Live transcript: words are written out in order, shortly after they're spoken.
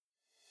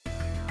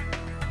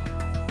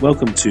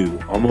Welcome to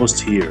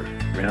Almost Here,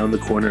 Round the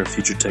Corner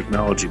Future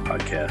Technology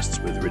podcasts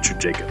with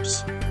Richard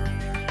Jacobs.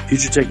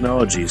 Future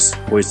technologies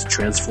poised to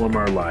transform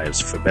our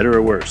lives for better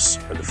or worse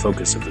are the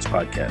focus of this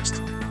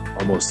podcast.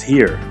 Almost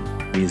here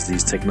means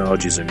these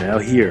technologies are now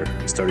here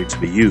and starting to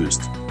be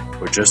used,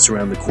 or just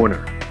around the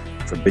corner,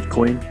 from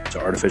Bitcoin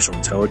to artificial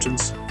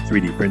intelligence,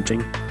 3D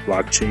printing,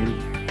 blockchain,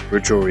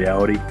 virtual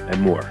reality,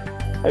 and more.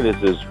 Hi, this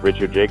is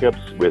Richard Jacobs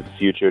with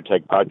Future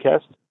Tech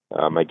Podcast.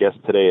 My guest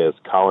today is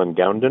Colin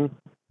Gounden,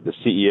 the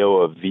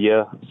CEO of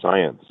VIA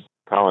Science.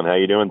 Colin, how are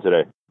you doing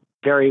today?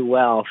 Very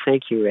well.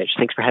 Thank you, Rich.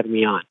 Thanks for having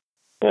me on.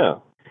 Yeah.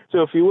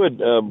 So if you would,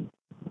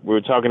 we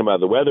were talking about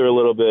the weather a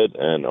little bit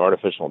and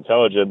artificial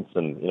intelligence.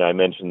 And, I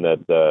mentioned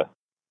that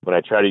when I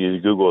try to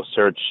use Google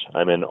search,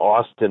 I'm in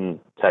Austin,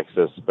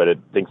 Texas, but it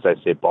thinks I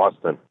say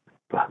Boston.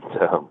 But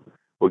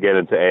we'll get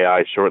into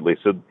AI shortly.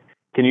 So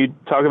can you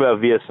talk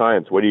about VIA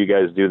Science? What do you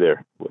guys do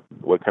there?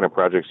 What kind of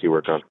projects do you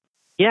work on?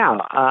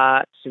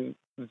 Yeah. So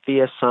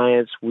VIA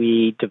Science,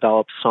 we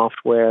develop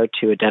software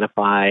to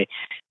identify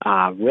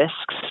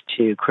risks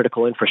to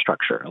critical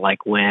infrastructure,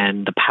 like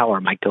when the power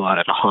might go out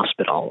at a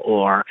hospital,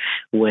 or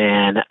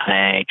when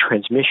a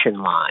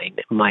transmission line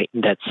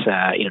that's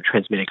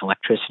transmitting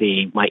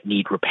electricity might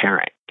need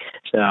repairing.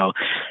 So,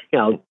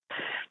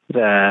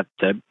 the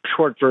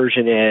short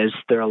version is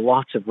there are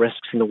lots of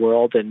risks in the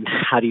world, and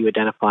how do you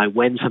identify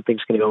when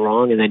something's going to go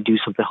wrong, and then do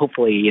something,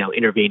 hopefully,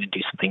 intervene and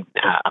do something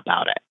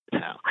about it. So,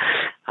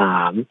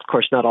 of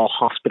course, not all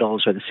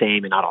hospitals are the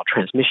same, and not all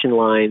transmission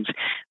lines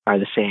are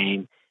the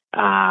same.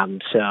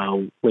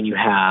 So when you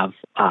have,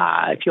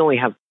 if you only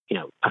have,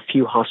 a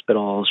few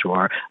hospitals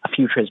or a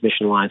few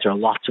transmission lines, there are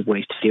lots of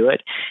ways to do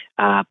it.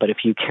 But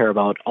if you care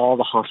about all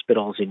the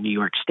hospitals in New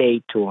York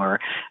State or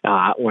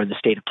in the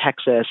state of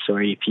Texas,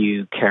 or if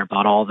you care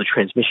about all the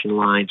transmission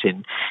lines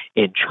in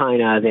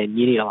China, then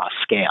you need a lot of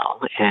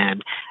scale.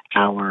 And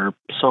our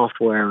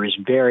software is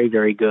very,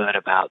 very good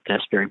about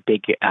this very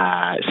big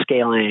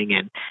scaling,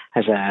 and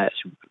has a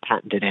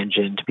patented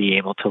engine to be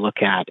able to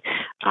look at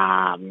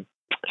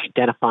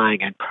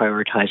identifying and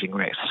prioritizing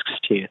risks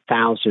to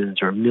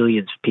thousands or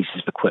millions of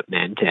pieces of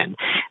equipment, and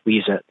we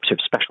use a sort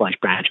of specialized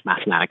branch of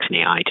mathematics and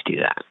AI to do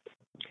that.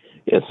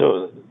 Yeah,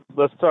 so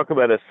let's talk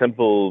about a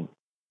simple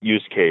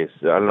use case.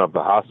 I don't know if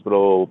the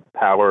hospital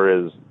power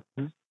is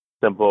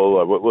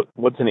simple.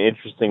 What's an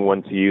interesting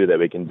one to you that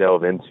we can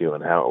delve into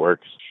and how it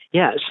works?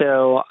 Yeah,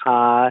 so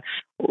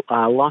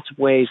lots of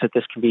ways that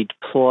this can be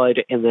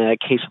deployed. In the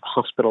case of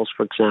hospitals,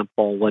 for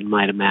example, one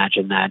might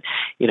imagine that,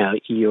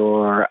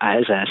 you're,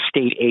 as a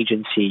state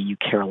agency, you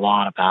care a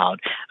lot about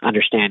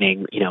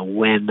understanding,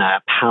 when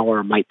the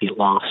power might be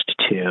lost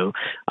to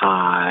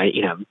a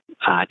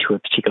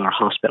particular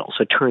hospital.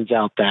 So it turns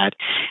out that,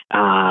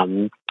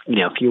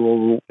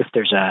 if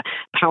there's a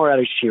power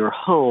outage to your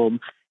home,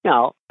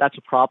 that's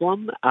a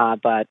problem,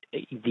 but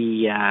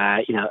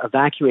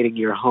evacuating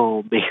your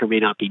home may or may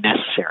not be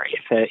necessary.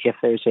 If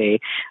there's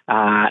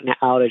an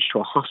outage to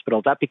a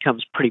hospital, that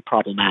becomes pretty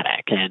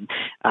problematic, and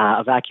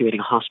evacuating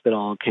a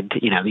hospital can,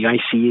 the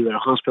ICU in a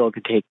hospital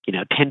can take,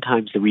 10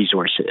 times the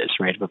resources,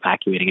 right, of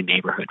evacuating a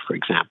neighborhood, for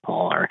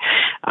example.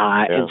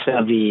 And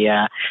so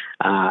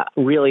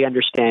really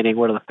understanding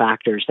what are the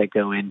factors that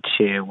go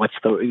into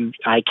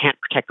I can't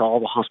protect all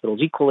the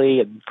hospitals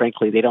equally, and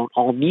frankly, they don't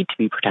all need to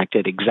be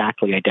protected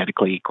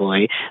identically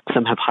equally.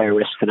 Some have higher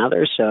risk than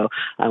others, so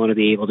I want to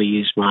be able to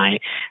use my,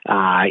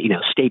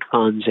 state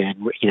funds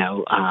and,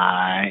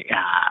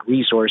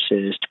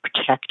 resources to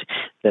protect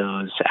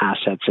those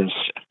assets as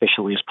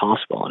efficiently as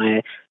possible.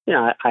 And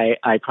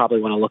I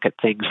probably want to look at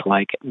things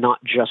like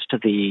not just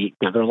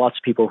there are lots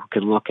of people who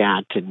can look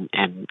at,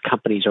 and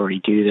companies already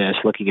do this,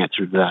 looking at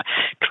sort of the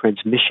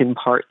transmission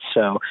part.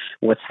 So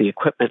what's the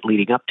equipment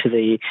leading up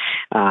to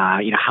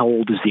how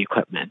old is the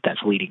equipment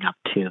that's leading up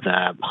to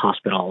the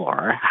hospital,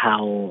 or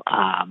how,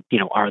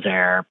 are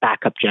there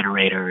backup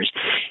generators?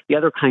 The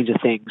other kinds of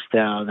things,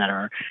 though, that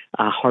are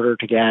harder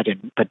to get,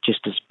 but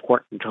just as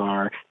important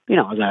are,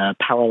 the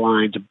power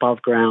lines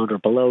above ground or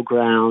below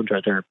ground.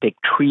 Are there big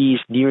trees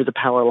near the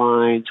power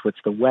lines?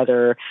 What's the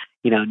weather,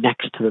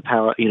 next to the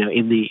power,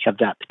 of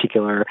that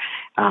particular,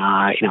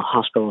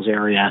 hospital's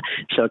area?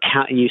 So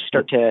you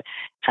start to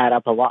add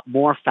up a lot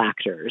more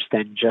factors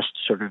than just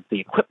sort of the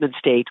equipment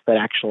state, but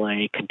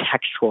actually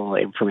contextual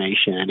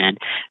information,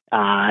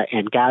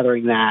 and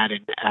gathering that,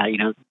 and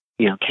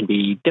can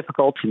be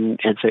difficult, and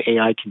so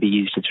AI can be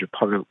used in sort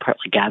of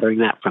partly gathering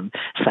that from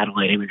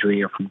satellite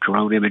imagery or from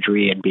drone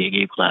imagery, and being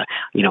able to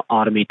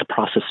automate the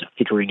process of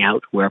figuring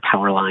out where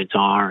power lines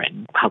are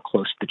and how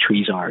close the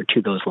trees are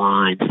to those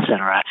lines, et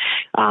cetera,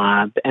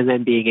 and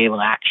then being able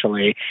to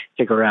actually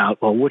figure out,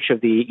 well, which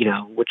of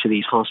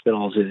these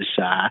hospitals is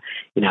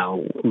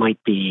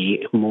might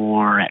be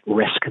more at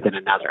risk than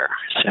another.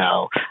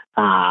 So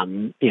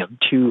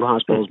two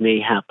hospitals may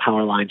have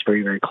power lines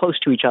very, very close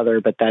to each other,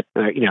 but that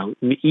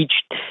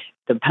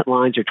the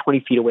lines are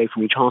 20 feet away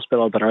from each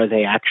hospital, but are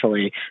they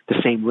actually the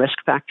same risk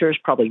factors?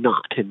 Probably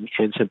not. And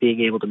so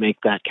being able to make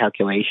that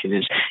calculation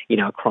is,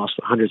 across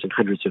hundreds and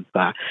hundreds of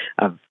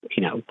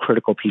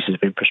critical pieces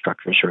of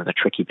infrastructure, sort of the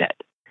tricky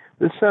bit.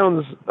 This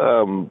sounds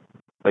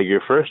like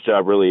your first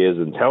job really is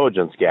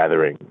intelligence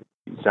gathering.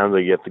 It sounds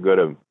like you have to go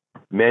to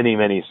many,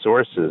 many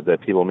sources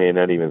that people may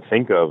not even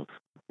think of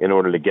in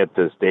order to get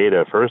this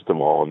data, first of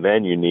all, and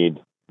then you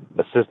need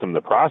a system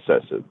to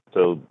process it.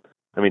 So,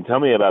 I mean, tell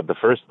me about the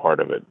first part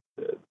of it,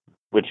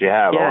 which you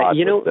have a lot.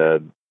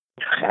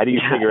 How do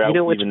you figure out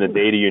even the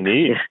data you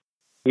need?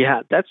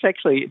 Yeah,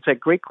 it's a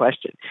great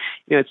question.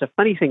 It's a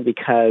funny thing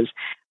because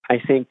I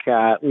think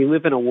we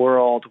live in a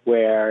world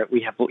where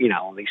we have,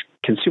 all these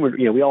consumer,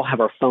 we all have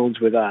our phones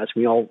with us.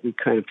 We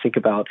kind of think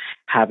about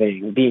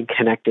being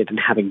connected and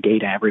having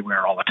data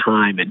everywhere all the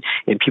time. And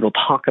people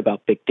talk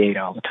about big data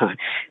all the time.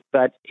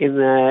 But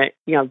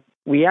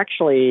we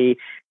actually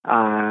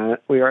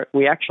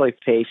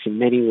face in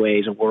many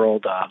ways a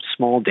world of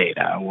small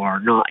data, or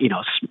not,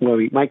 what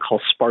we might call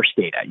sparse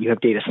data. You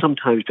have data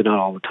sometimes, but not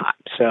all the time.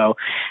 So,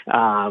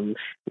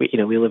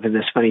 we live in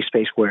this funny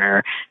space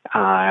where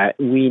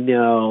we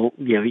know,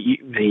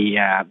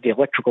 the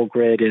electrical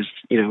grid is,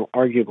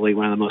 arguably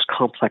one of the most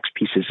complex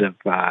pieces of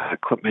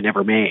equipment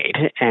ever made,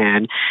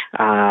 and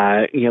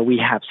we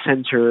have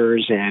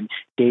sensors and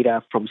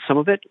data from some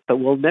of it, but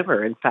we'll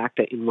never, in fact,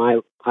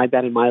 I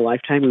bet in my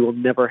lifetime, we will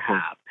never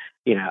have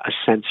a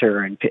sensor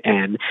and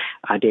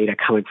data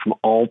coming from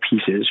all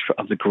pieces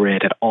of the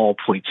grid at all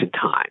points in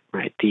time,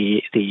 right?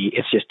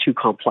 It's just too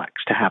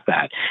complex to have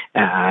that.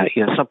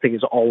 Something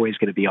is always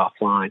going to be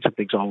offline.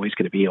 Something's always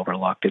going to be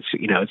overlooked. It's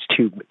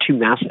too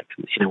massive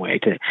in a way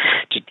to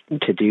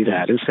do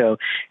that. And so,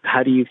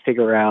 how do you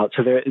figure out?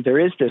 So there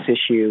is this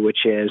issue,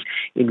 which is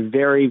in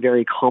very,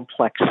 very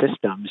complex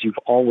systems, you've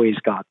always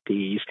got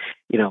these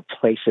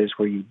places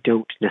where you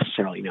don't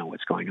necessarily know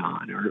what's going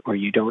on, or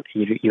you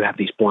have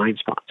these blind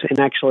spots. And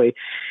actually,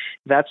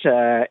 that's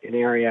an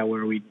area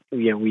where we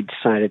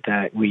decided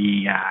that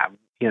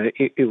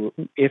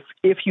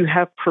if you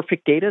have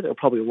perfect data, there are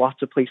probably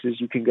lots of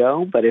places you can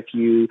go. But if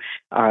you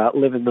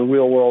live in the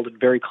real world in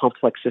very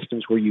complex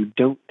systems where you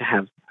don't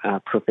have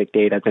perfect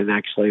data, then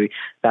actually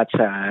that's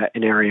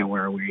an area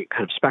where we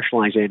kind of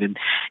specialize in. And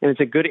it's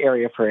a good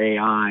area for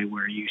AI,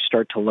 where you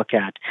start to look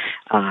at,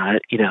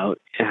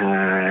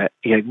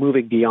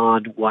 moving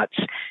beyond what's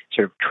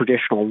sort of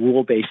traditional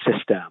rule-based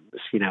systems.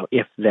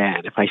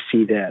 If I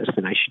see this,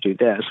 then I should do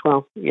this.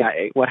 Well,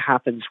 what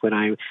happens when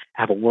I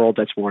have a world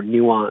that's more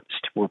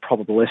nuanced, more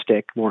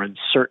probabilistic, more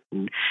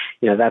uncertain?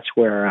 That's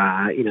where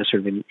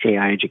sort of an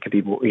AI engine can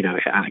be more,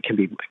 can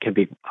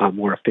be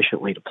more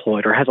efficiently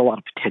deployed, or has a lot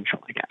of potential,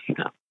 I guess.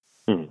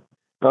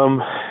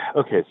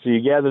 Okay, so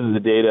you gather the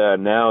data,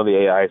 now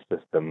the AI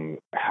system.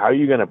 How are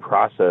you going to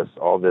process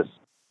all this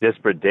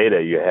disparate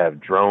data? You have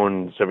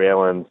drone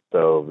surveillance,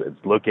 so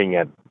it's looking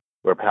at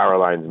where power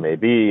lines may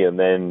be, and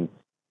then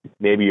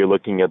maybe you're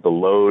looking at the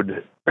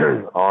load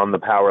on the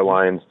power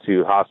lines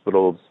to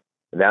hospitals,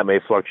 and that may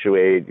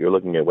fluctuate. You're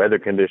looking at weather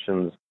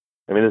conditions.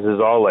 I mean, this is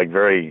all like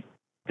very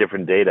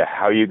different data.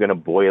 How are you going to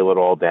boil it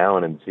all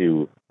down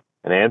into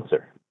an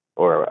answer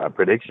or a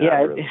prediction?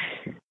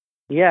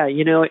 Yeah,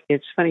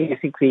 it's funny. I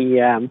think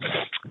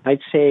I'd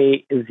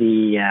say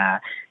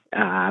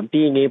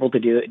being able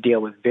to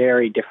deal with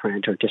very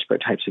different or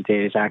disparate types of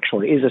data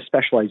is a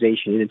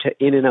specialization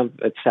in and of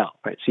itself,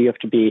 right? So you have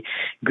to be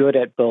good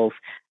at both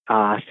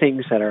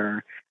things that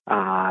are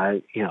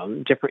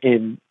different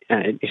in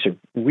sort of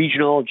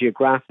regional,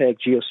 geographic,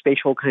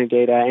 geospatial kind of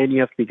data, and you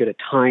have to be good at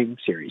time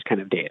series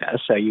kind of data.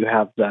 So you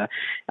have the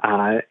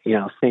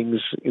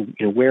things,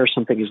 where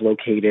something is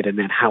located and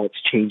then how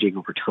it's changing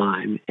over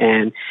time,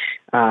 and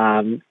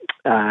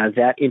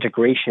that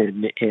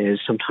integration is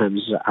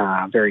sometimes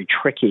very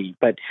tricky.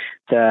 But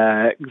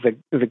the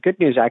good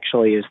news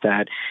actually is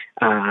that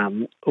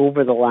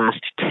over the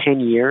last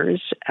 10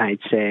 years, I'd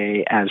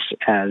say as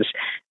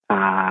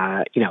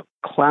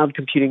cloud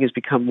computing has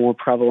become more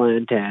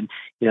prevalent, and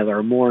there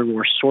are more and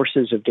more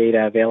sources of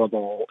data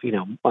available,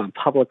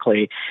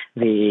 publicly.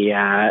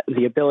 The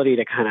ability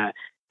to kind of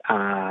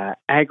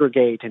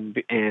aggregate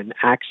and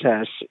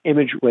access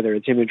whether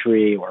it's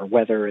imagery or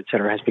weather, et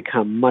cetera, has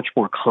become much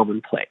more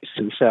commonplace.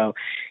 And so,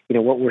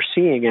 what we're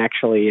seeing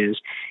actually is,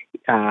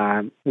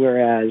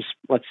 whereas,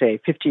 let's say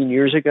 15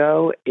 years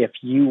ago, if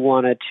you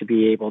wanted to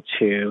be able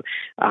to,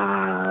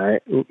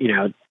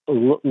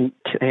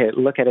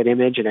 look at an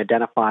image and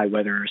identify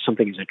whether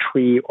something is a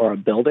tree or a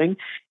building,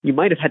 you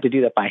might have had to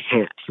do that by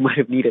hand. You might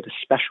have needed a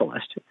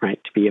specialist,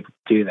 right, to be able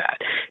to do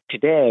that.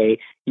 Today,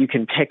 you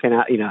can pick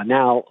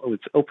now with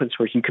open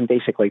source, you can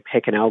basically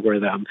pick an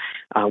algorithm,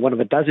 one of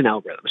a dozen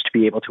algorithms, to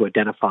be able to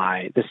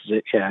identify this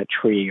is a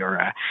tree or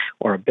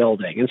a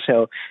building. And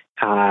so,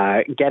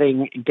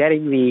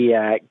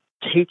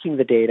 taking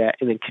the data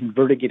and then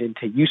converting it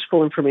into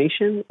useful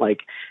information,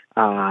 like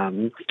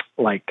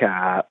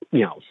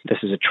this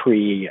is a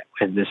tree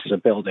and this is a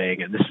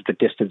building and this is the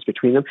distance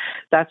between them.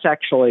 That's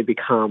actually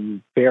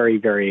become very,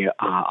 very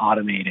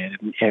automated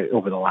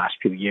over the last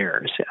few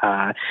years.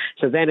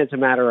 So then it's a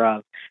matter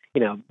of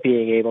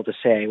being able to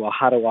say, well,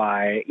 how do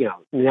I,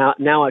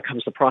 now it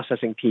comes the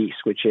processing piece,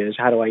 which is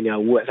how do I know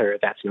whether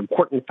that's an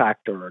important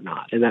factor or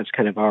not? And that's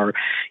kind of our,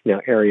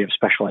 area of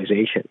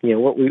specialization.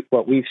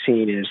 What we've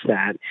seen is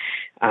that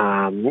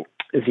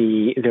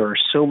there are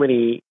so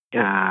many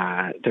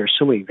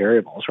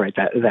variables, right?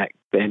 That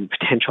and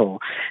potential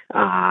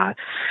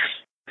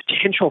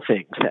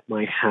things that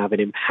might have an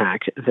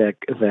impact.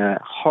 The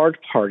hard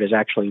part is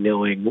actually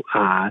knowing,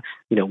 how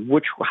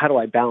do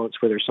I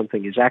balance whether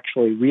something is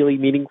actually really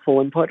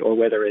meaningful input or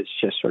whether it's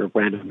just sort of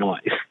random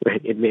noise,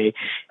 right? It may,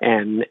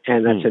 and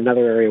that's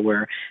another area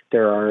where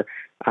there are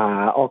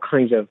all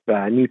kinds of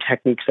new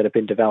techniques that have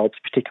been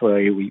developed.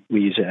 Particularly, we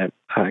use a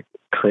sort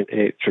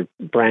of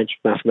branch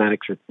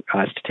mathematics or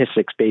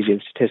statistics, Bayesian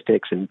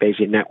statistics and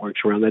Bayesian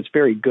networks around that's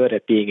very good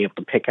at being able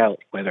to pick out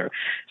whether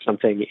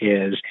something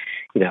is,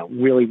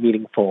 really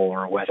meaningful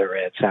or whether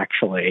it's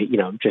actually,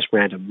 just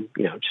random,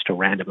 just a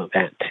random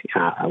event,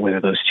 whether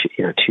those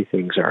two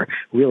things are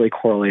really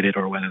correlated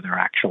or whether they're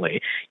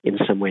actually in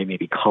some way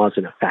maybe cause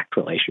and effect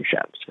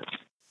relationships.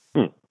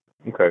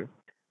 Okay.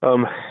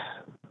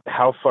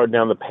 How far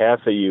down the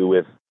path are you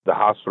with the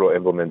hospital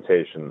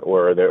implementation,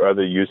 or are there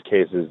other use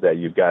cases that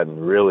you've gotten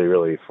really,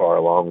 really far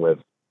along with,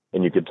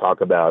 and you could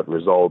talk about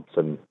results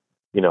and,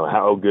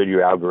 how good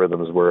your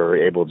algorithms were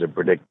able to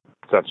predict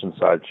such and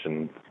such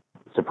and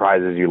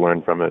surprises you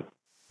learned from it?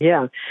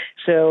 Yeah.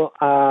 So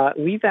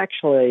we've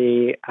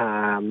actually,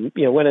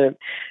 one of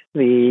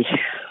the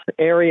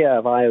area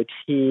of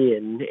IoT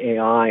and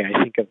AI, I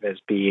think of as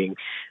being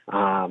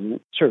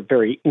sort of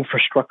very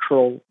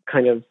infrastructural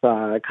kind of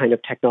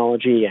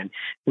technology, and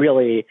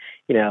really,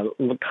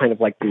 kind of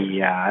like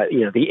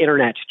the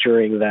internet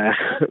during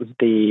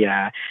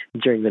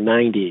during the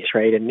 90s,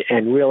 right?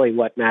 And really,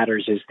 what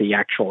matters is the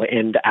actual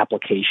end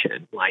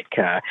application, like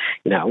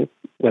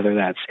whether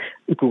that's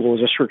Google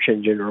as a search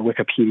engine or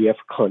Wikipedia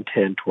for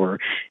content or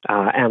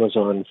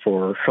Amazon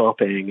for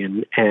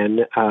shopping,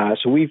 and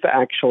so we've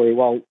actually,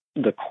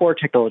 the core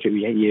technology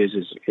we use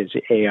is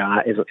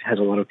AI. Has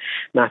a lot of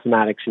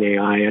mathematics and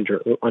AI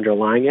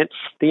underlying it.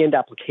 The end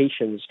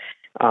applications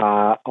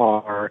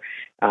are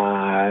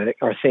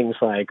things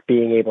like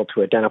being able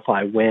to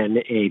identify when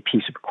a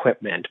piece of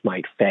equipment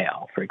might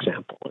fail, for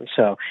example. And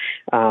so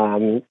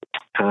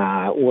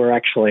we're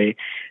actually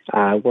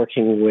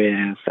working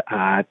with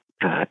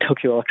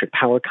Tokyo Electric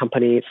Power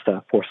Company. It's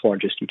the fourth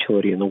largest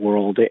utility in the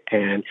world,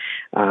 and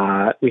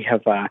we're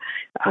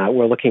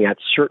looking at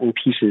certain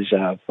pieces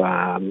of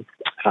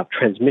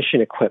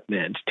transmission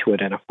equipment to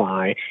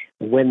identify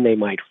when they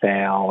might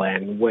fail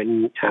and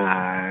when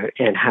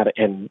and how to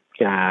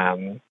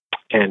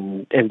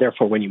and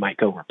therefore when you might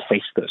go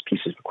replace those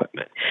pieces of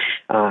equipment.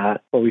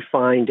 What we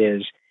find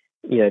is,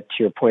 to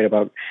your point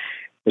about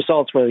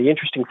results, one of the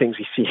interesting things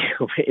we see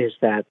is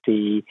that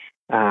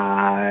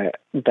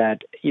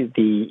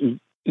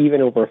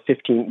even over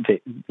 15,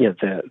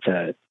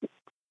 the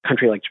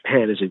country like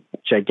Japan is a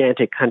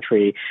gigantic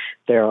country.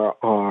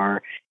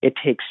 It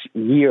takes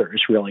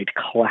years really to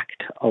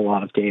collect a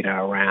lot of data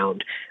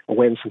around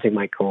when something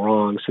might go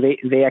wrong. So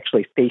they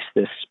actually face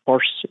this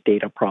sparse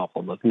data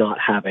problem of not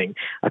having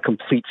a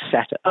complete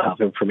set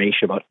of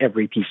information about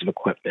every piece of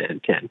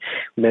equipment and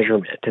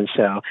measurement. And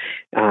so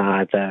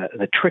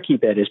the tricky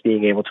bit is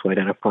being able to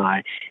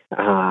identify,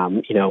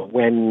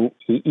 when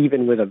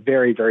even with a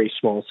very, very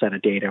small set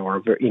of data or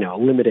a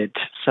limited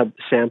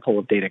sample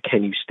of data,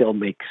 can you still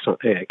make some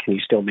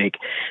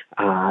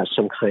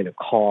kind of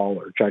call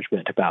or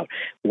judgment about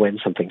when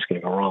something's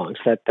going to go wrong?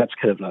 So that's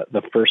kind of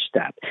the first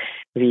step.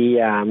 The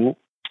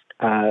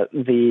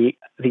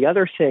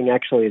other thing,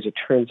 actually, is it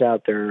turns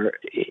out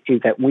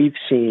that we've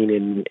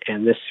seen,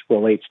 and this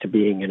relates to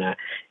being in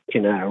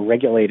a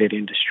regulated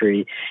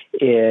industry,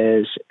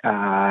 is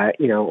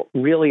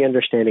really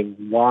understanding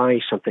why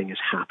something is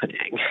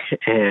happening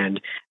and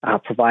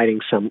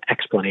providing some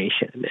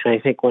explanation. And I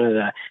think one of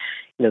the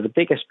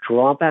biggest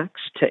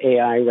drawbacks to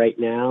AI right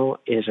now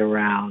is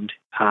around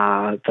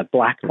the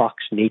black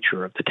box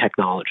nature of the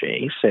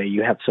technology. So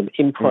you have some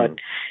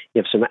input,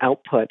 you have some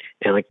output,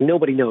 and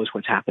nobody knows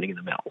what's happening in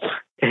the middle.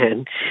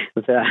 And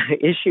the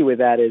issue with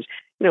that is,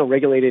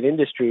 regulated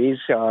industries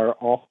are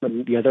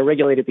often, they're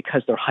regulated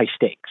because they're high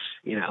stakes.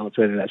 It's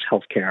whether that's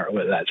healthcare or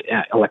whether that's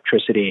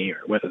electricity or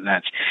whether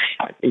that's,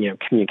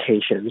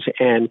 communications.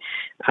 And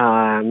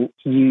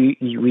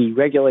we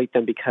regulate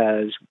them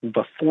because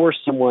before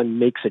someone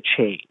makes a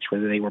change,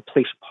 whether they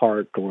replace a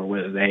part or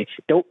whether they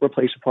don't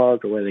replace a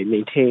part or whether they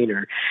maintain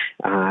or,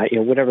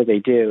 whatever they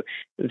do,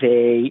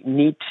 they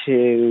need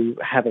to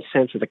have a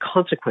sense that the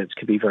consequence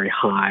could be very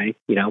high,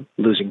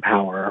 losing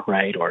power,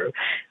 right, or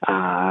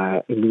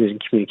losing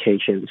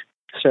communications.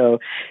 So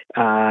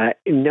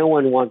no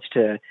one wants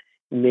to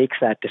make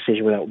that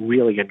decision without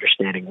really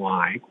understanding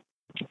why.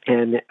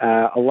 And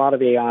a lot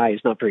of AI is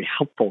not very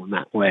helpful in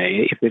that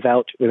way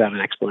without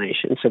an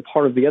explanation. So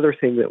part of the other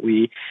thing that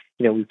we've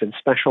been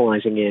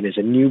specializing in is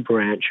a new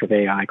branch of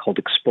AI called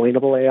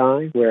explainable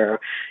AI, where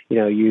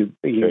you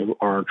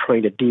are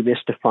trying to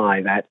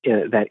demystify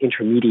that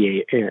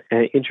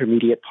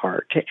intermediate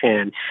part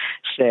and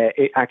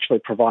actually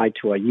provide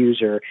to a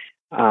user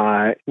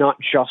not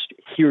just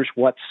here's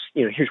what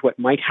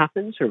might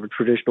happen, sort of a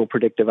traditional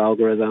predictive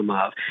algorithm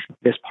of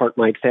this part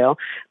might fail,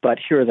 but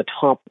here are the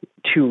top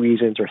 2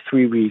 reasons or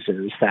 3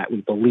 reasons that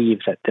we believe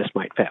that this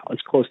might fail.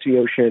 It's close to the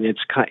ocean. It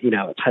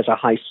has a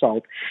high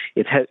salt.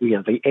 It has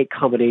the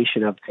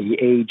combination of the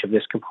age of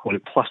this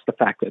component plus the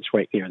fact that it's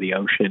right near the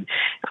ocean,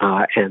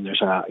 and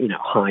there's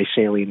high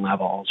saline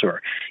levels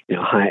or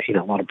high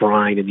a lot of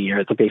brine in the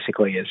air that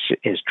basically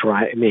is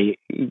dry.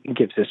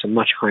 Gives this a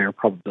much higher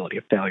probability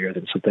of failure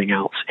than something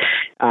else.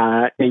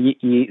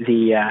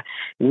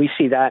 We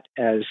see that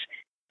as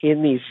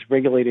in these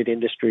regulated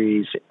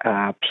industries,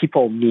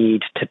 people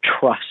need to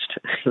trust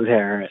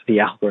the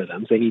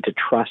algorithms. They need to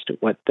trust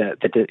what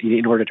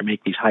in order to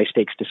make these high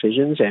stakes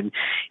decisions. And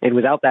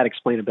without that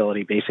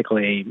explainability,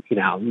 basically,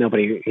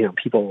 nobody,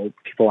 people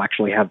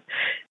actually have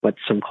what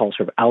some call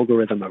sort of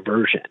algorithm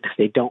aversion.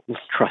 They don't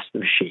trust the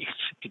machines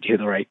to do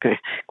the right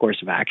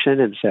course of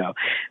action. And so,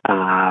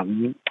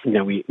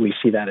 we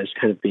see that as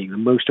kind of being the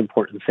most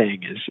important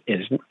thing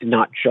is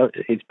not just,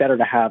 it's better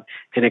to have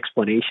an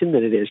explanation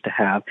than it is to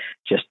have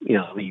just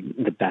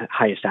the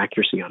highest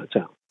accuracy on its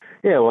own.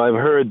 Yeah, well, I've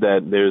heard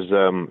that there's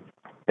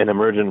an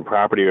emergent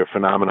property or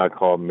phenomena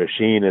called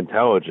machine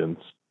intelligence.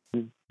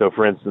 Mm-hmm. So,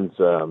 for instance,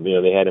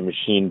 they had a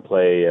machine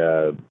play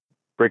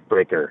Brick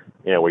Breaker,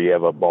 where you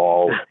have a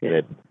ball and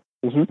it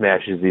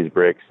smashes these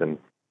bricks, and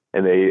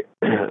they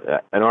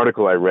an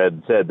article I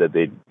read said that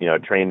they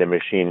trained a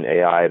machine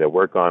AI to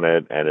work on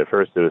it, and at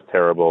first it was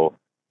terrible,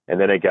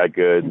 and then it got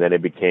good, and then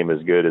it became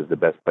as good as the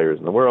best players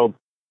in the world,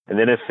 and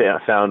then it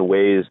found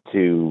ways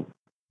to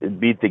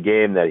beat the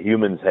game that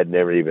humans had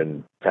never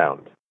even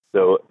found.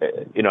 So,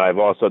 I've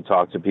also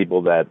talked to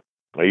people that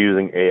are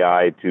using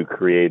AI to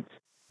create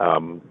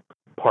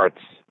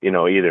parts,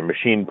 either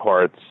machine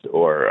parts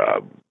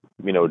or,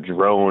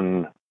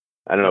 drone,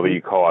 I don't know what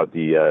you call it,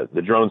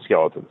 the drone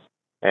skeletons.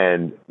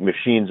 And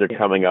machines are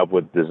coming up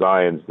with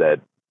designs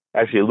that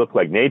actually look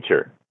like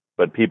nature,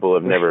 but people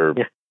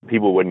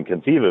wouldn't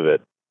conceive of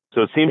it.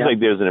 So it seems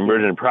like there's an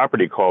emergent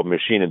property called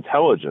machine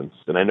intelligence.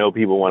 And I know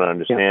people want to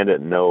understand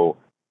it and know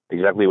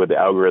exactly what the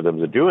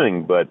algorithms are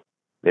doing, but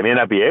they may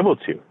not be able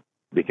to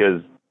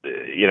because,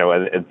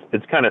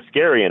 it's kind of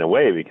scary in a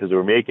way because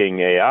we're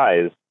making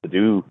AIs to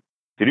do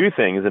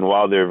things. And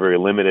while they're very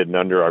limited and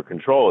under our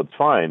control, it's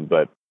fine.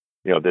 But,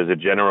 if there's a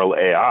general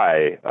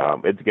AI,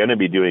 it's going to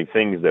be doing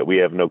things that we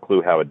have no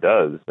clue how it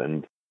does.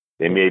 And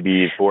they may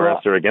be for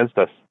us or against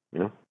us,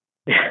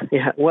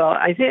 Yeah. Well,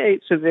 I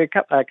think so. There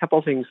are a couple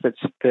of things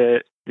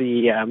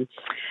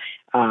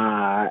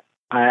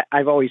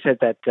I've always said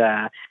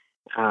that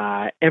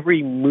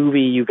every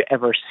movie you've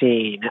ever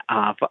seen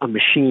of a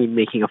machine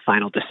making a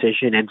final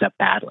decision ends up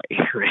badly,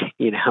 right?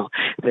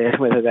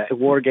 Whether the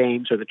War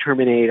Games or the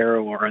Terminator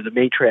or the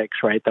Matrix,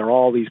 right? There are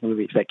all these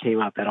movies that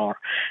came up that are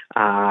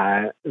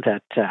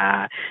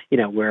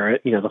where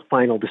the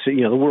final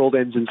decision, the world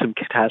ends in some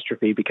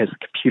catastrophe because the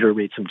computer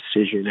made some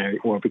decision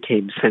or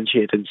became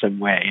sentient in some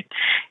way.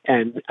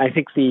 And I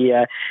think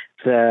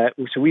so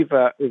we've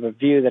a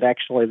view that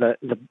actually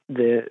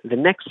the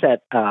next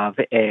set of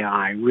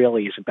AI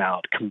really is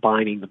about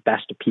combining the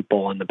best of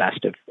people and the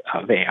best of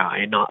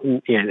AI,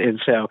 and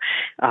so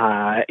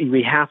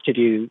we have to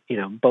do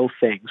both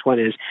things. One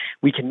is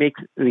we can make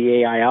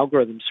the AI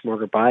algorithm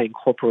smarter by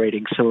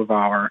incorporating some of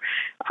our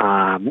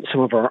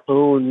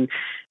own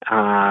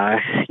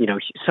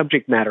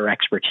subject matter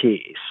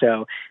expertise.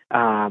 So.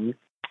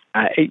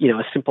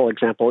 A simple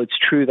example, it's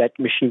true that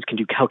machines can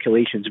do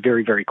calculations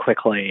very, very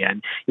quickly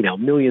and,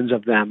 millions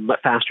of them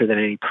faster than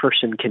any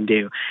person can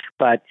do.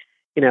 But,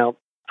 a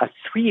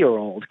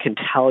 3-year-old can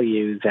tell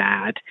you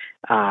that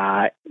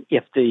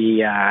if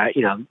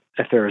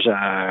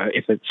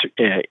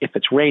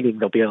it's raining,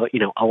 there'll be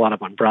a lot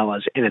of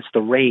umbrellas, and it's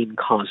the rain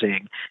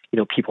causing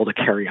people to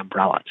carry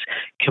umbrellas.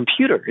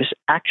 Computers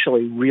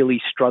actually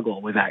really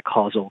struggle with that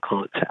causal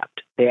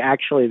concept.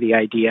 The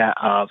idea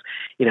of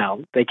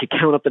they could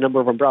count up the number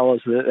of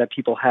umbrellas that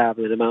people have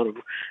and the amount of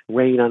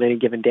rain on any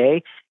given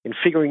day, and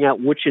figuring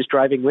out which is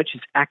driving which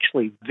is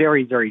actually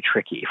very, very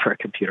tricky for a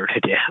computer to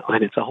do,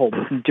 and it's a whole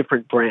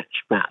different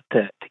branch math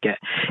to get.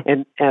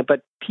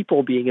 But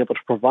people being able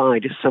to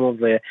provide some of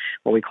the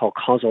what we call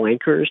causal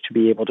anchors to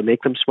be able to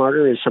make them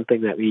smarter is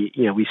something that we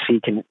see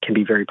can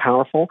be very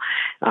powerful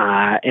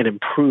and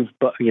improve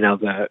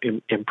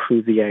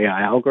improve the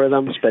AI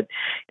algorithms.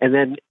 And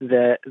then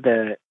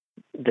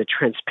the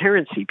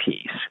transparency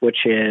piece,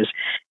 which is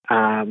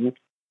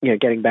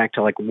getting back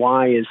to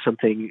why is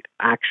something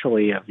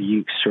actually of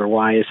use, or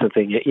why is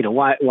something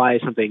why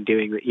is something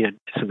doing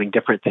something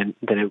different than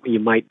you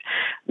might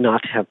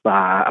not have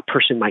a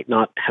person might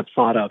not have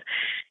thought of.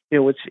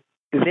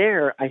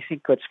 there, I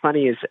think what's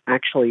funny is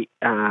actually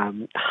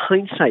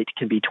hindsight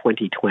can be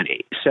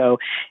 20/20. So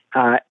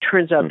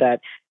turns out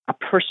that a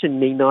person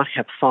may not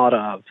have thought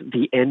of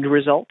the end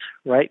result,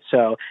 right?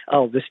 So,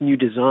 this new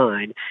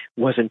design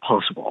wasn't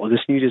possible. Or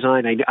this new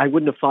design, I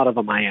wouldn't have thought of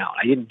on my own.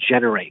 I didn't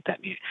generate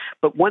that new.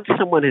 But once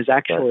someone has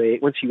actually,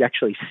 once you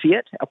actually see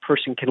it, a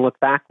person can look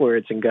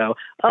backwards and go,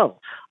 oh,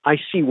 I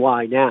see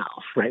why now,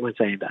 right, once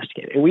I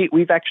investigate it. And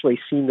we've actually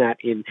seen that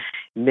in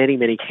many,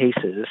 many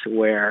cases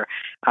where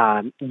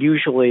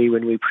usually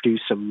when we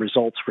produce some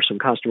results for some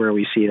customer,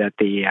 we see that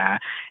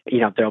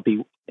there'll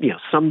be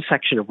some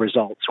section of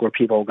results where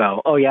people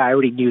go, oh, yeah, I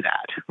already knew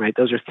that, right?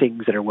 Those are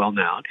things that are well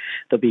known.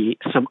 There'll be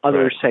some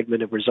other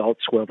segment of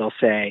results where they'll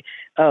say,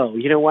 oh,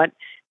 you know what?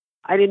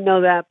 I didn't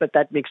know that, but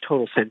that makes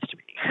total sense to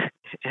me.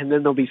 And then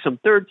there'll be some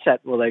third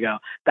set where they go,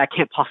 that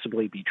can't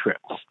possibly be true.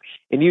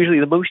 And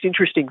usually the most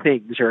interesting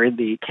things are in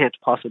the can't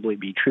possibly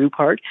be true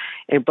part.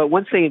 But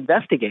once they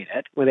investigate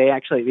it, where they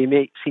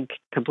may seem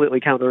completely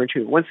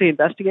counterintuitive. Once they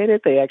investigate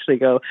it, they actually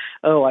go,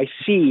 oh, I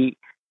see.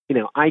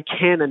 I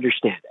can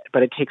understand it,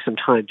 but it takes some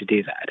time to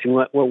do that. And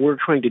what we're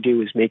trying to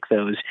do is make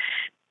those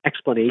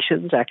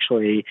explanations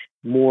actually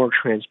more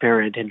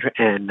transparent and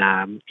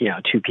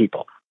to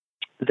people.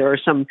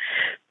 There's some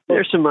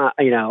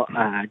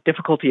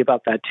difficulty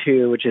about that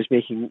too, which is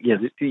making,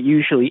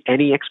 usually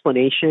any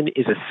explanation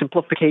is a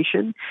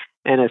simplification,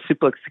 and a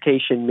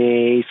simplification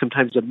may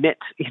sometimes omit,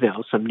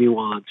 some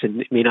nuance,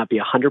 and it may not be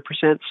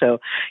 100%. So,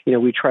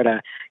 we try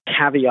to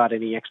caveat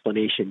any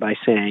explanation by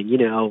saying,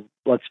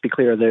 let's be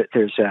clear that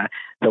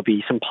there'll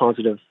be some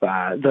positive,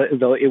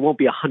 though it won't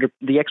be 100,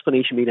 the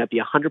explanation may not be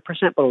 100%,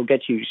 but it'll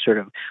get you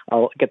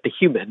I'll get the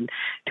human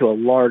to a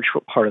large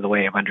part of the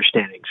way of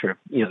understanding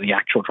the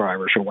actual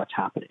drivers or what's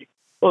happening.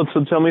 Well,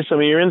 so tell me some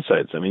of your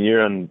insights. I mean,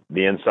 you're on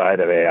the inside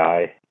of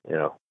AI,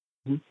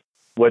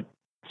 What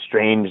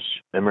strange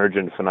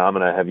emergent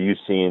phenomena have you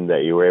seen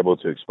that you were able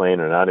to explain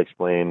or not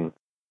explain?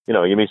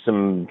 Give me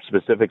some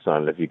specifics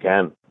on it if you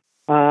can.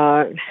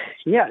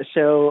 Yeah.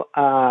 So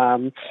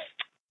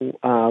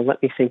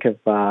let me think of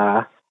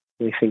an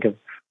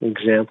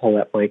example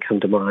that might come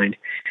to mind.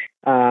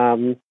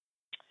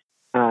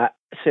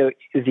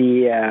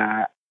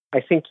 I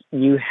think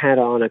you had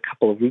on a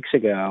couple of weeks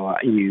ago,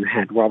 you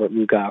had Robert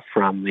Muga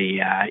from the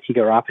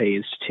Igarape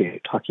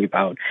Institute talking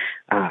about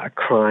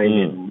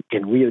crime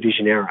in Rio de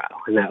Janeiro.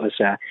 And that was,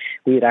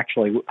 we had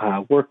actually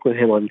worked with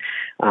him on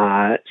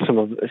some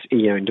of,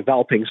 in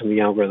developing some of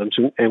the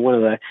algorithms. And one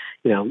of the,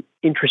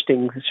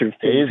 interesting sort of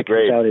things that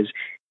comes out is,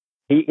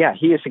 he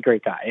is a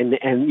great guy,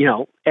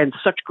 and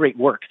such great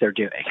work they're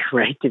doing,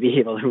 right? To be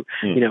able to,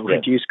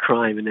 reduce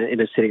crime in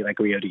a city like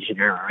Rio de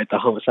Janeiro, right, the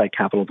homicide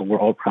capital of the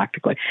world,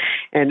 practically.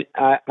 And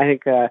I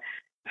think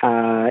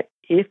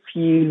if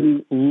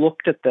you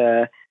looked at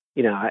the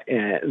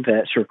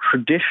sort of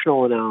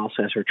traditional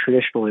analysis, or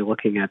traditionally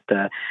looking at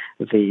the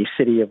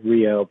city of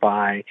Rio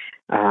by,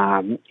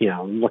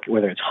 look at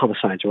whether it's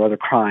homicides or other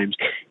crimes,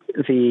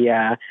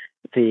 the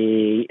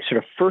sort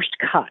of first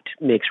cut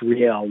makes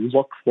Rio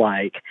look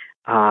like,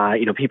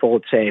 people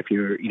would say, if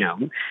you're,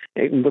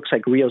 it looks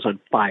like Rio's on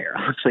fire.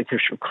 It looks like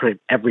there's crime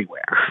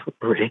everywhere,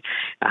 right?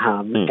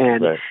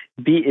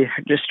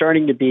 Just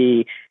starting to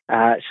be,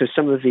 so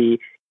some of the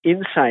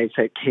insights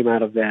that came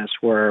out of this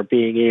were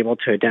being able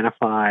to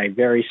identify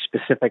very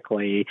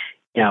specifically,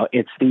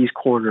 it's these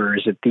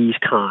corners at these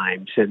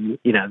times, and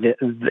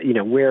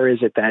where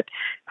is it that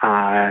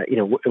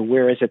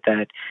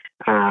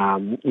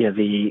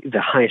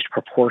the highest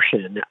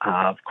proportion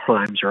of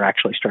crimes are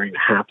actually starting to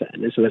happen.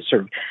 And so that's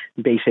sort of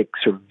basic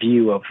sort of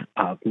view of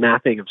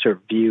mapping of sort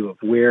of view of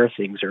where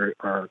things are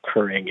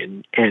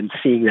occurring, and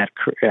seeing that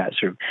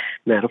sort of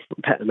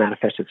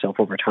manifest itself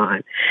over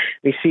time.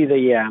 We see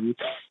there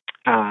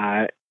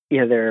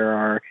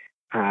are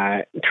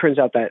turns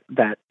out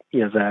that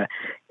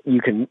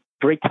you can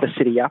break the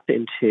city up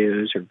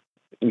into sort of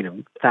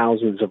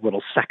thousands of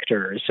little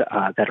sectors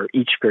that are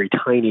each very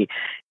tiny.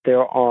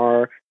 There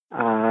are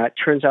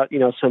turns out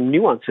some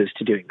nuances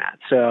to doing that.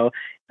 So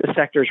the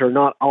sectors are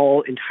not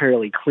all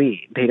entirely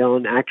clean. They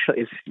don't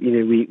actually.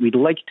 We'd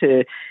like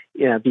to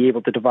be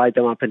able to divide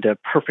them up into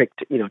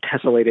perfect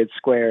tessellated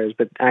squares,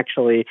 but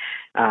actually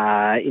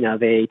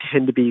they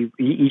tend to be,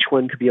 each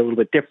one could be a little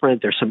bit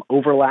different. There's some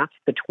overlap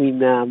between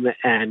them,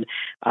 and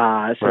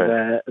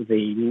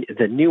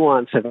the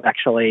nuance of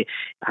actually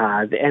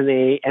and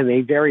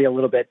they vary a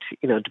little bit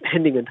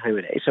depending on time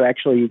of day. So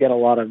actually you get a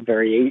lot of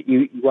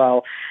variation. Well,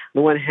 on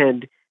the one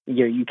hand,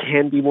 you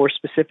can be more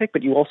specific,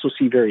 but you also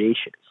see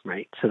variations,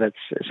 right? So that's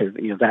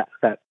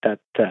that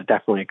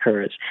definitely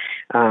occurs.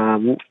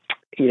 And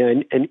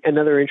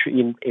another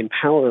entry in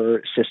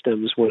power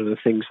systems, one of the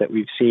things that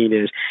we've seen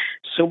is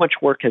so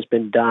much work has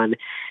been done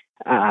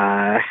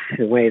in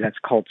a way that's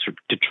called sort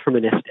of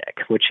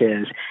deterministic, which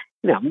is,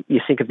 you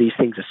think of these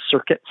things as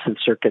circuits, and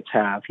circuits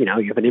have, you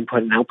have an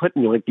input and output,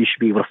 and you should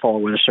be able to follow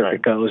where the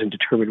circuit goes and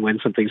determine when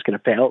something's going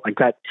to fail. Like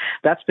that,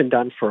 that's been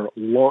done for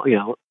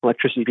long,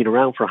 electricity's been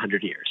around for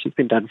 100 years. It's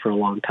been done for a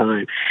long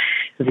time.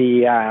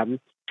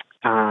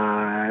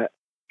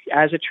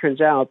 as it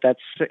turns out,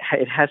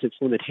 it has its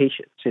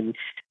limitations. And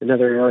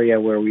another area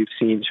where we've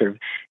seen sort of,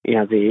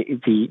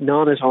 the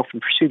not as often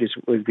pursued is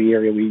the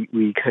area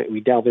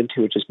we delve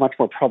into, which is much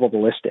more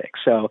probabilistic.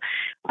 So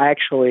I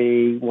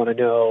actually want to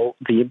know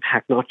the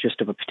impact not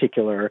just of a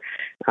particular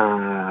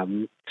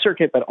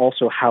circuit, but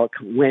also how it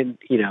when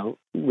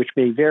which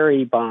may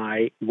vary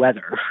by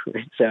weather.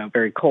 It's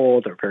very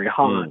cold or very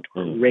hot,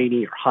 or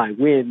rainy or high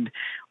wind.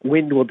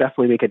 Wind will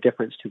definitely make a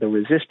difference to the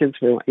resistance.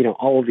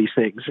 All of these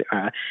things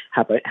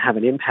have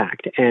an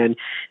impact. And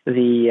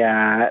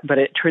but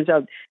it turns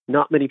out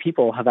not many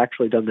people have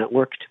actually done that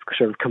work to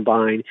sort of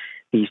combine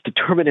these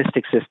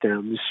deterministic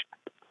systems,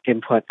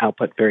 input,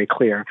 output, very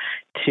clear,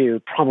 to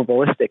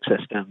probabilistic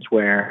systems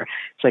where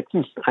it's like,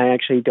 I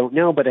actually don't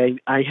know, but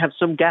I have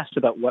some guess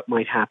about what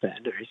might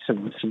happen, or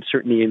some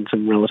certainty and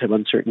some relative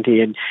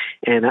uncertainty, and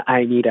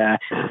I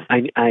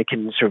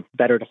can sort of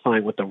better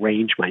define what the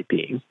range might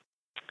be.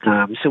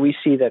 So we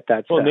see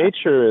that's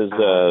nature is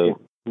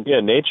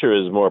nature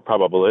is more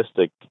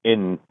probabilistic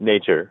in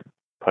nature,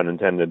 pun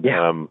intended,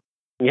 than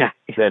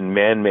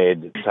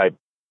man-made type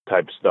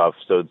stuff.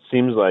 So it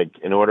seems like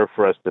in order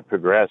for us to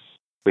progress,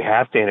 we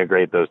have to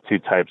integrate those two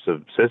types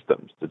of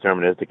systems,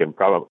 deterministic and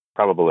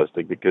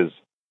probabilistic, because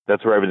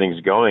that's where everything's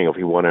going if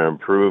we want to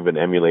improve and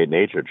emulate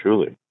nature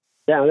truly.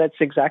 Yeah, that's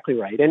exactly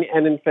right. And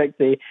in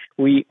fact,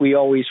 we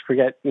always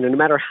forget, no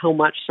matter how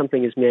much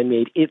something is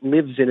man-made, it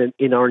lives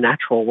in our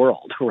natural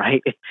world,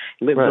 right? It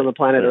lives on the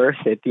planet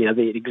Earth. It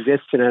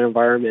exists in an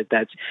environment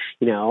that's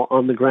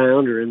on the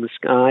ground or in the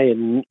sky,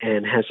 and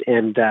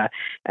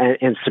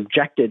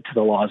subjected to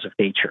the laws of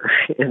nature.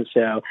 And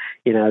so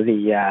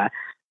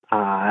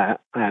I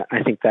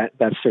think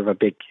that's sort of a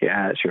big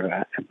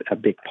a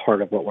big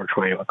part of what we're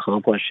trying to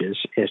accomplish is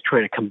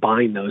trying to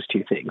combine those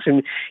two things.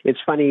 And it's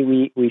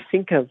funny, we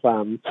think of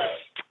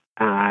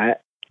AI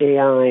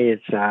as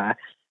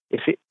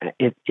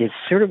it's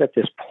sort of at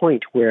this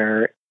point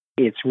where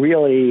it's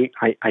really,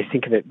 I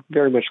think of it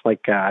very much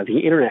like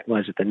the internet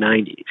was at the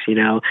 90s.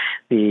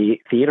 The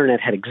internet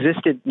had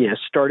existed,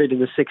 started in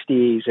the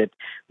 60s. It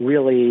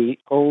really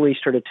only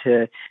started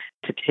to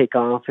take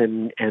off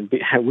and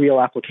have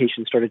real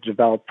applications started to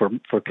develop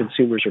for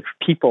consumers or for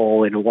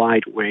people in a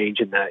wide range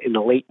in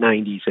the late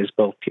 90s as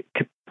both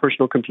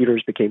personal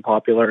computers became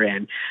popular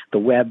and the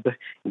web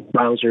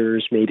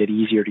browsers made it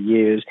easier to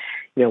use.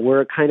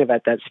 We're kind of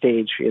at that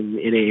stage in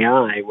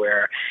AI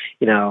where,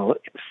 the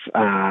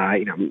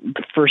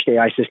first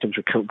AI systems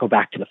would go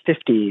back to the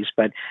 50s,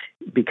 but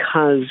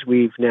because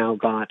we've now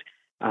got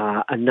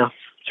enough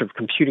sort of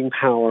computing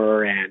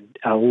power and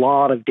a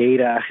lot of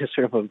data has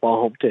sort of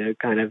evolved to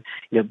kind of,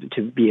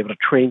 to be able to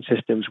train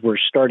systems, we're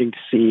starting to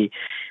see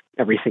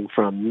everything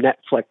from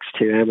Netflix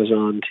to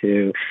Amazon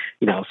to,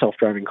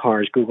 self-driving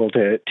cars, Google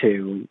to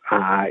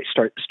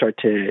start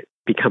to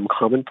become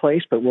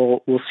commonplace. But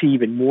we'll see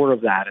even more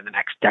of that in the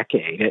next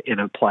decade and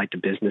applied to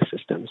business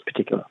systems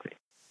particularly.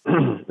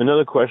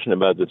 Another question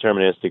about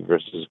deterministic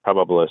versus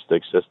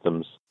probabilistic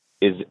systems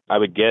is, I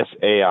would guess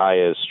AI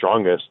is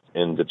strongest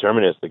in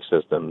deterministic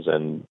systems,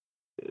 and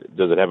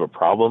does it have a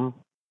problem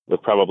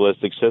with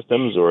probabilistic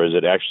systems, or is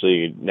it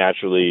actually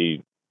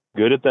naturally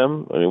good at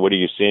them? I mean, what are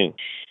you seeing?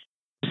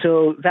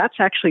 So that's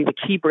actually the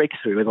key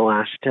breakthrough in the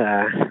last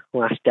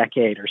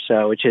decade or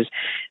so, which is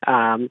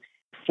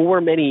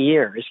for many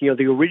years, the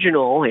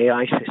original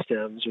AI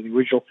systems or the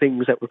original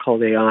things that were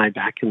called AI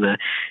back in the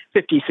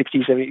 50s,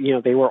 60s,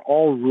 70s, they were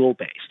all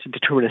rule-based,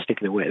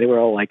 deterministic in a way. They were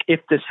all like,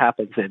 if this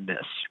happens, then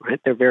this, right?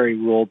 They're very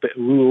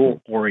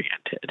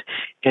rule-oriented.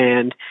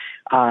 And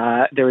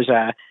there's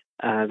a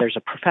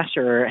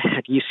professor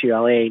at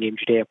UCLA named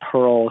Judea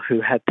Pearl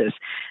who had this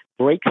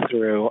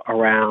breakthrough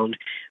around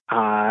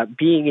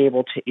being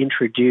able to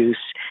introduce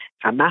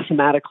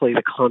mathematically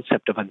the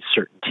concept of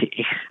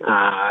uncertainty,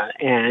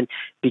 and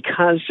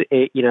because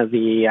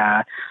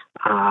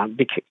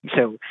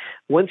so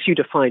once you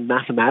define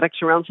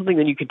mathematics around something,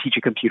 then you can teach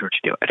a computer to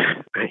do it,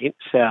 right?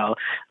 So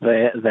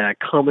the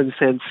common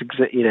sense,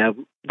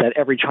 that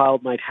every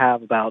child might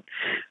have about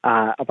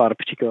a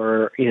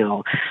particular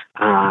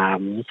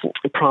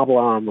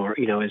problem or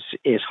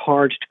is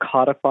hard to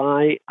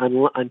codify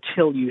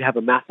until you have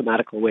a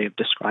mathematical way of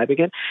describing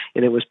it.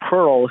 And it was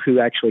Pearl who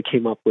actually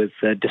came up with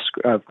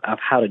of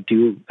how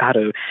to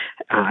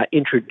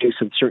introduce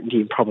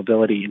uncertainty and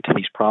probability into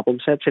these problem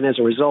sets. And as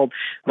a result,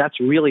 that's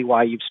really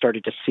why you've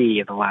started to see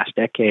in the last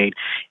decade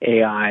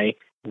AI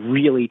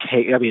really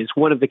it's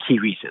one of the key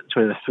reasons,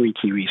 one of the three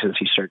key reasons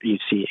you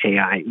see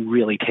AI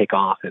really take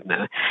off in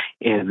the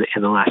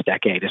last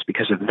decade is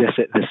because of this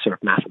sort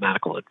of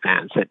mathematical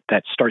advance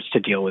that starts to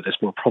deal with this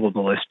more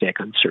probabilistic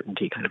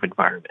uncertainty kind of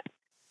environment.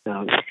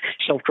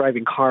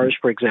 Self-driving cars,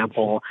 for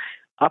example,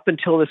 up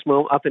until this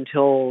moment,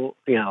 for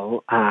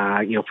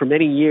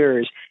many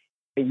years,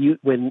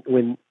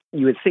 when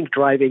you would think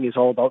driving is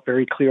all about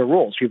very clear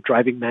rules. You have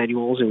driving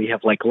manuals, and we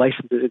have like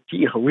licenses.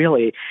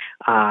 Really,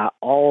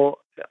 all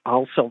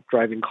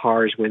self-driving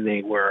cars, when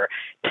they were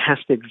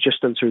tested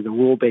just on sort of the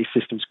rule-based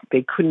systems,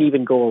 they couldn't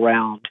even go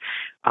around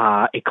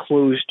a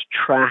closed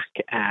track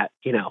at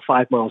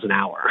 5 miles an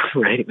hour,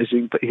 right? It was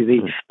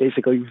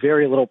basically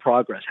very little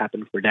progress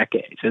happened for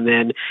decades, and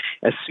then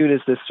as soon as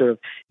this sort of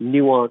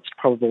nuanced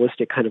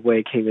probabilistic kind of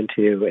way came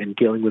into and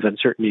dealing with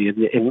uncertainty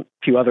and a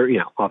few other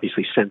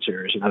obviously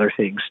sensors and other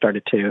things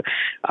started to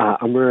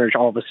emerge,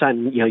 all of a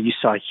sudden you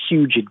saw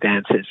huge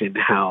advances in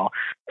how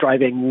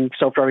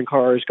self-driving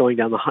cars going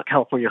down the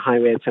California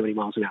highway at 70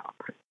 miles an hour.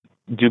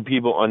 Do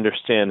people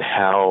understand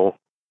how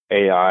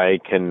AI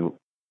can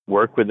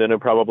work within a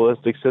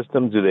probabilistic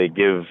system? Do they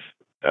give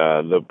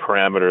the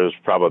parameters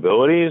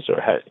probabilities,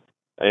 or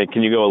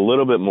can you go a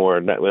little bit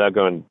more without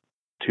going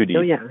too deep?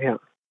 Oh, yeah.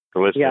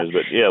 For listeners,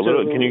 but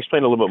can you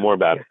explain a little bit more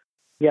about it?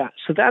 Yeah,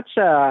 so that's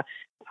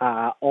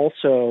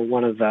also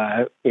one of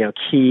the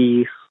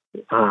key.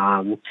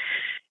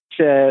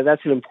 So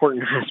that's an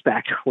important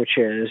aspect, which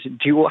is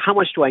how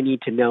much do I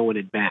need to know in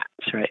advance,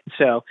 right?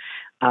 So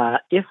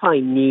if I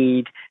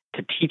need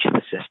to teach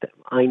the system,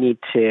 I need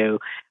to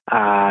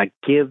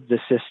give the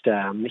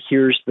system,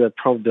 here's the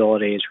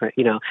probabilities, right?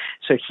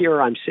 So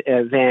here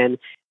then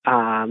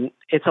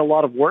it's a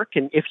lot of work,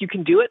 and if you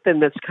can do it, then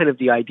that's kind of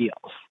the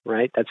ideal,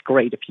 right? That's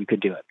great if you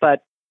could do it,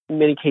 but in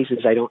many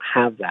cases, I don't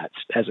have that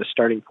as a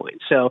starting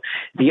point. So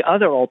the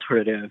other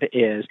alternative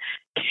is,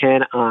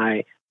 can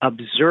I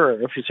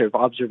observe sort of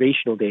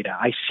observational data?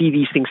 I see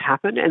these things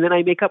happen, and then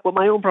I make up what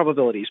my own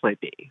probabilities might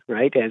be,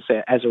 right?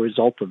 As a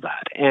result of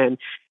that, and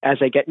as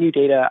I get new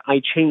data,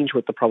 I change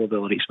what the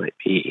probabilities might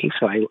be.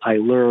 So I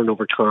learn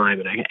over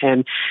time,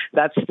 and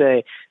that's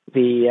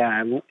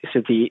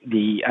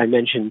I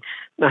mentioned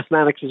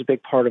mathematics is a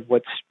big part of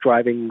what's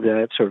driving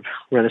the sort of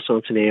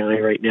renaissance in AI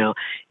right now.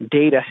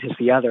 Data is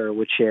the other,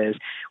 which is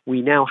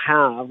we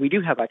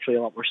do have actually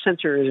a lot more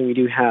sensors, and we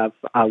do have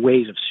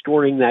ways of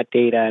storing that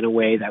data in a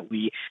way that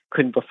we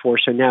couldn't before.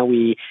 So now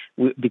we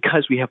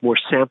because we have more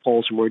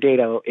samples, more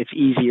data, it's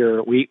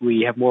easier.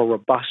 We have more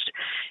robust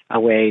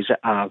ways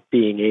of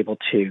being able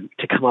to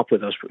come up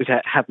with those,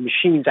 to have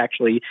machines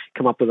actually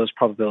come up with those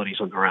probabilities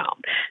on their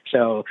own.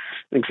 So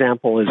an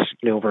example is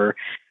for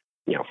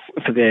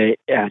the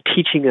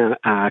teaching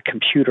a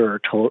computer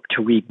to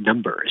read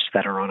numbers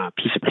that are on a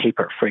piece of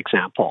paper, for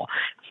example,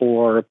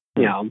 for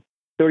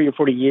 30 or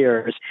 40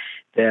 years,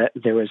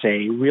 there was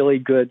a really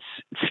good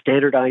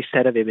standardized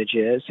set of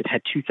images. It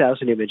had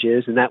 2,000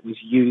 images, and that was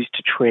used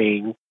to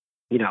train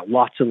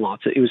lots and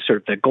lots. It was sort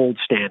of the gold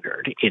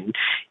standard in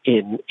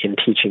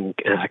teaching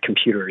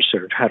computers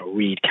sort of how to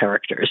read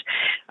characters.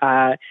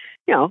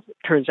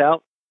 Turns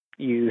out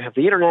you have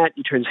the internet.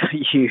 It turns out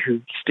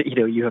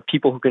you have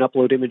people who can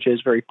upload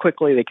images very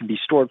quickly. They can be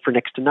stored for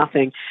next to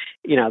nothing.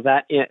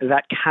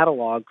 That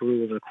catalog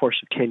grew over the course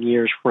of 10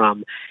 years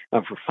for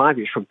 5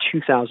 years from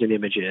 2,000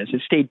 images.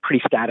 It stayed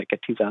pretty static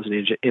at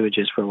 2,000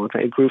 images for a long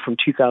time. It grew from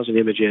 2,000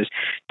 images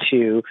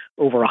to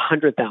over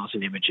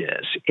 100,000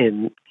 images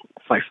in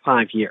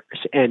 5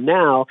 years. And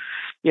now,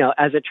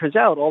 as it turns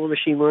out, all the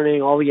machine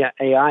learning, all the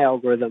AI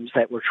algorithms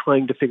that we're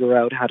trying to figure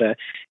out how to,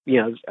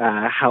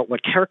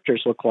 what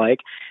characters look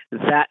like,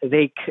 that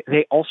they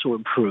also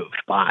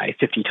improved by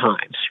 50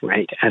 times,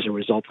 right, as a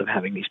result of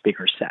having these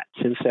bigger sets.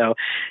 And so,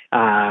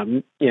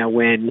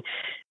 when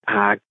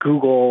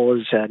Google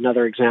is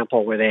another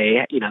example where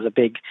there's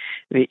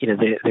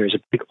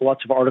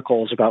lots of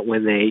articles about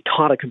when they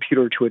taught a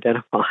computer to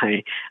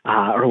identify,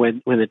 or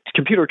when the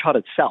computer taught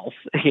itself,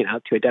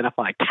 to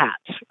identify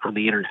cats on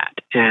the internet.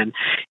 And,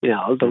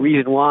 the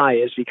reason why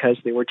is because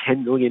there were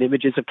 10 million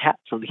images of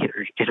cats on the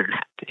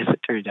internet, as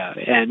it turned out.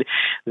 And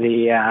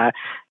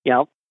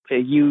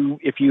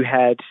if you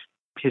had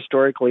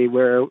historically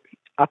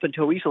up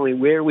until recently,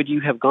 where would you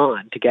have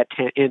gone to get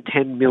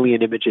 10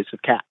 million images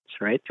of cats,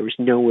 right? There was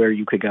nowhere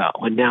you could go.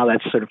 And now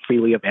that's sort of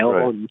freely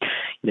available, right. And,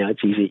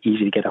 it's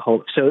easy to get a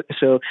hold of.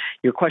 So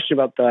your question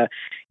about how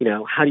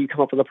do you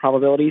come up with the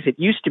probabilities? It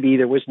used to be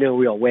there was no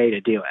real way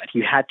to do it.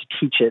 You had to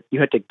teach it. You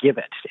had to give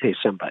it to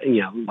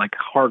somebody, like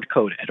hard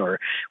code it, or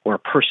a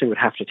person would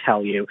have to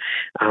tell you,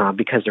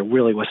 because there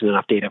really wasn't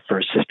enough data for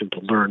a system to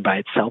learn by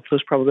itself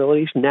those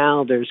probabilities.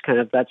 Now there's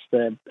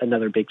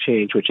another big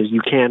change, which is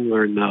you can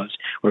learn those,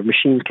 or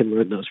machines can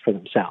learn those for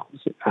themselves,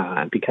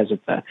 because of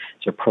the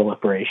sort of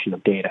proliferation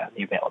of data and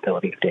the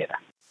availability of data.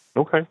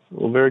 Okay,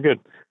 well, very good.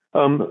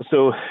 There's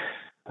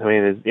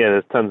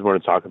tons more to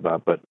talk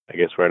about, but I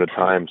guess we're out of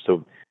time.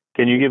 So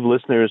can you give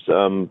listeners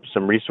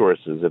some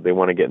resources if they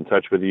want to get in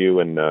touch with you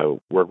and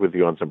work with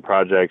you on some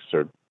projects,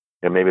 or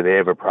maybe they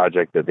have a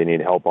project that they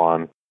need help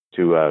on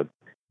to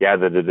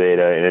gather the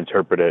data and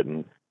interpret it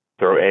and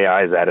throw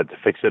AIs at it to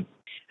fix it?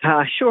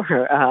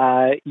 Sure.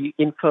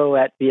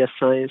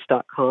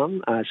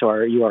 info@viascience.com. So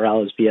our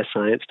URL is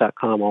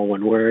viascience.com, all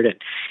one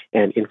word,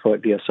 and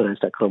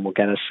info@viascience.com will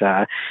get us.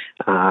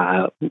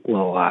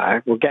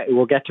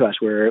 Will get to us.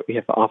 We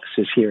have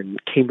offices here in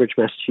Cambridge,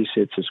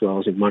 Massachusetts, as well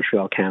as in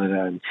Montreal,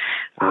 Canada, and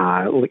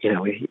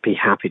we'd be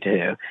happy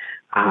to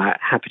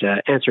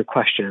answer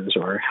questions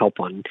or help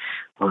on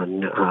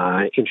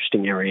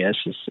interesting areas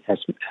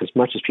as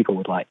much as people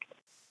would like.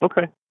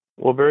 Okay.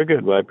 Well, very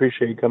good. Well, I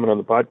appreciate you coming on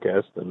the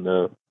podcast, and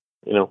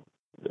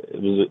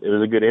it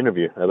was a good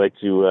interview. I'd like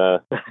to,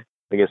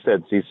 like I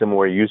said, see some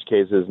more use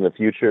cases in the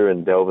future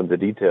and delve into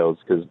details,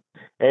 because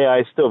AI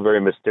is still very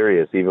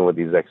mysterious, even with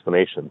these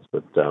explanations.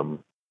 But I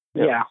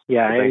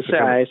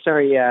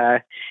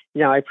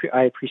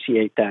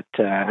appreciate that,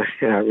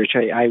 Rich.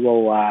 I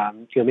will,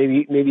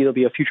 maybe there'll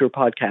be a future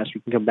podcast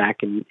we can come back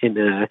and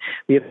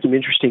we have some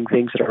interesting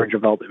things that are in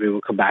development. Maybe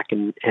we'll come back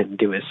and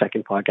do a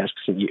second podcast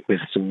with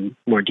some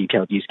more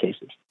detailed use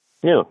cases.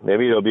 Yeah,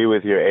 maybe it'll be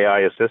with your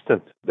AI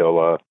assistant.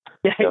 They'll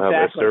have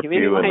a surf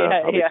you, and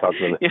I'll be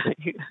talking to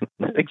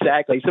them.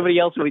 Exactly. Somebody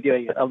else will be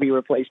doing it. I'll be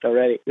replaced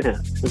already. All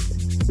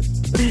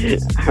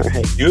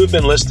right. You have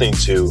been listening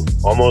to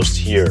Almost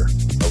Here,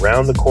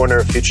 Around the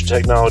Corner Future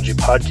Technology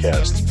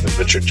podcast with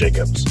Richard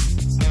Jacobs.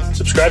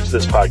 Subscribe to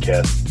this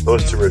podcast,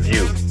 post a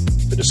review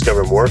to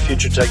discover more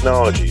future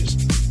technologies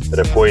that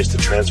are poised to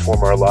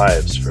transform our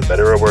lives for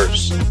better or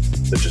worse,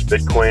 such as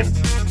Bitcoin,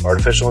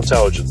 artificial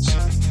intelligence,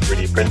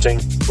 3D printing,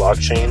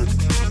 blockchain,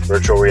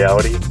 virtual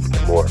reality,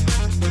 and more.